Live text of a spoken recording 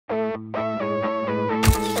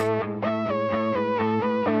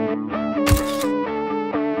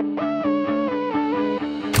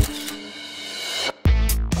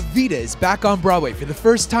is back on Broadway for the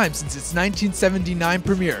first time since its 1979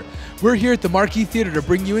 premiere. We're here at the Marquis Theatre to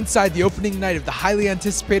bring you inside the opening night of the highly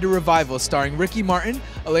anticipated revival starring Ricky Martin,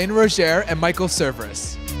 Elena Roger, and Michael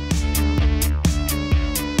Cerveris.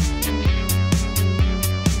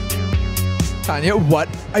 Tanya, what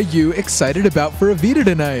are you excited about for Evita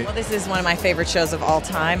tonight? Well, this is one of my favorite shows of all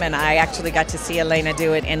time, and I actually got to see Elena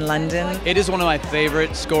do it in London. It is one of my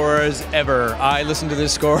favorite scores ever. I listened to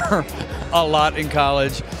this score a lot in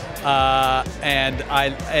college, and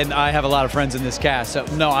I have a lot of friends in this cast. So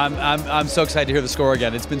no, I'm so excited to hear the score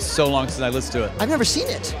again. It's been so long since I listened to it. I've never seen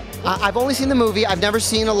it. I've only seen the movie. I've never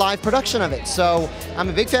seen a live production of it. So I'm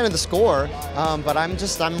a big fan of the score, but I'm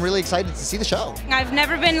really excited to see the show. I've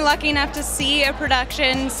never been lucky enough to see a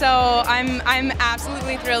production, so I'm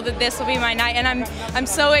absolutely thrilled that this will be my night, and I'm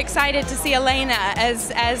so excited to see Elena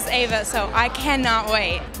as Ava. So I cannot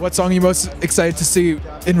wait. What song are you most excited to see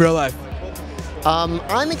in real life?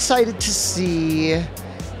 I'm excited to see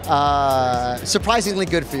Surprisingly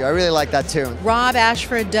Good For You. I really like that tune. Rob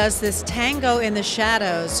Ashford does this tango in the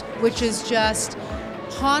shadows, which is just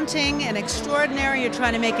haunting and extraordinary. You're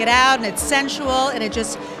trying to make it out, and it's sensual, and it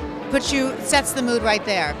just sets the mood right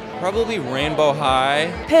there. Probably Rainbow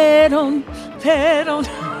High. Perdón.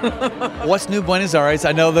 What's New Buenos Aires?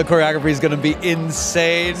 I know the choreography is going to be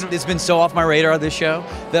insane. It's been so off my radar, this show,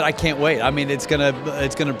 that I can't wait. I mean, it's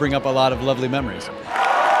gonna bring up a lot of lovely memories.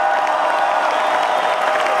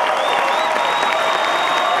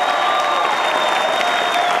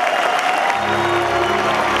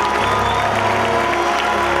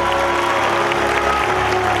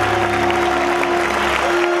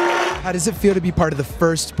 How does it feel to be part of the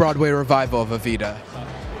first Broadway revival of Evita?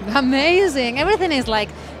 Amazing. Everything is like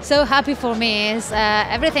so happy for me.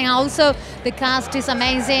 Everything also, the cast is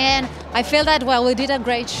amazing. I feel that, well, we did a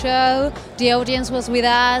great show. The audience was with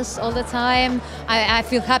us all the time. I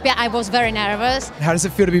feel happy. I was very nervous. How does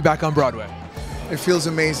it feel to be back on Broadway? It feels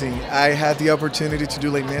amazing. I had the opportunity to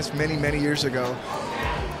do Les Mis many years ago.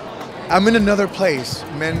 I'm in another place,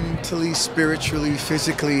 mentally, spiritually,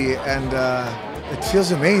 physically, and it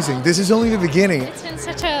feels amazing. This is only the beginning. It's been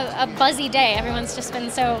such a buzzy day. Everyone's just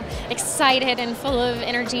been so excited and full of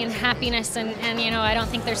energy and happiness, and you know, I don't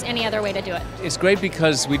think there's any other way to do it. It's great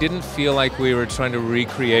because we didn't feel like we were trying to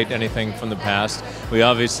recreate anything from the past. We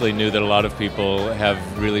obviously knew that a lot of people have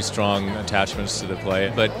really strong attachments to the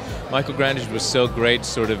play, but Michael Grandage was so great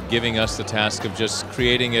sort of giving us the task of just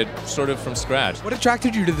creating it sort of from scratch. What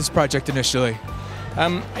attracted you to this project initially?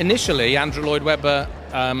 Initially, Andrew Lloyd Webber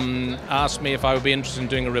asked me if I would be interested in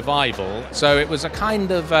doing a revival. So it was a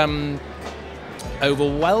kind of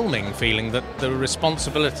overwhelming feeling that the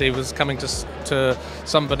responsibility was coming to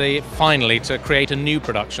somebody finally to create a new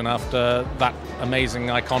production after that amazing,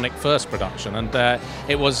 iconic first production. And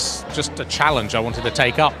it was just a challenge I wanted to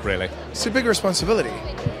take up, really. It's a big responsibility,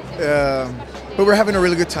 but we're having a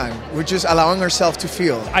really good time. We're just allowing ourselves to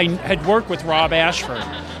feel. I had worked with Rob Ashford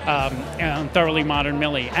on Thoroughly Modern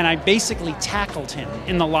Millie, and I basically tackled him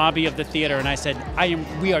in the lobby of the theater, and I said,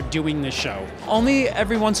 we are doing this show. Only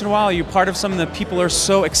every once in a while you're part of something that people are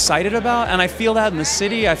so excited about, and I feel that in the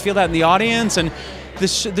city, I feel that in the audience, and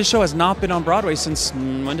this show has not been on Broadway since,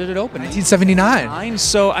 when did it open? 1979.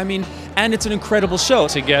 So, I mean, and it's an incredible show.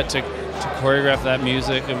 To get to choreograph that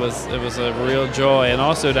music, it was a real joy, and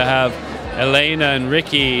also to have Elena and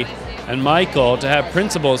Ricky and Michael, to have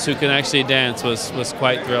principals who can actually dance was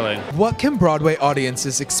quite thrilling. What can Broadway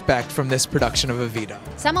audiences expect from this production of Evita?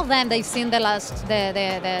 Some of them, they've seen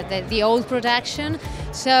the old production.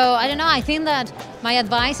 So I don't know, I think that my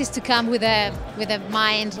advice is to come with a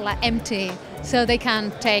mind empty, so they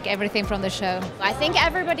can take everything from the show. I think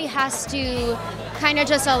everybody has to kind of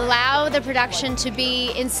just allow the production to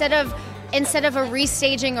be, instead of a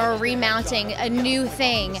restaging or a remounting, a new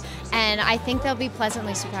thing, and I think they'll be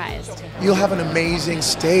pleasantly surprised. You'll have an amazing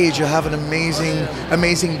stage, you'll have an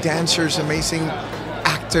amazing dancers, amazing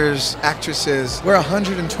actors, actresses. We're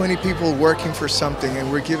 120 people working for something, and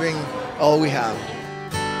we're giving all we have.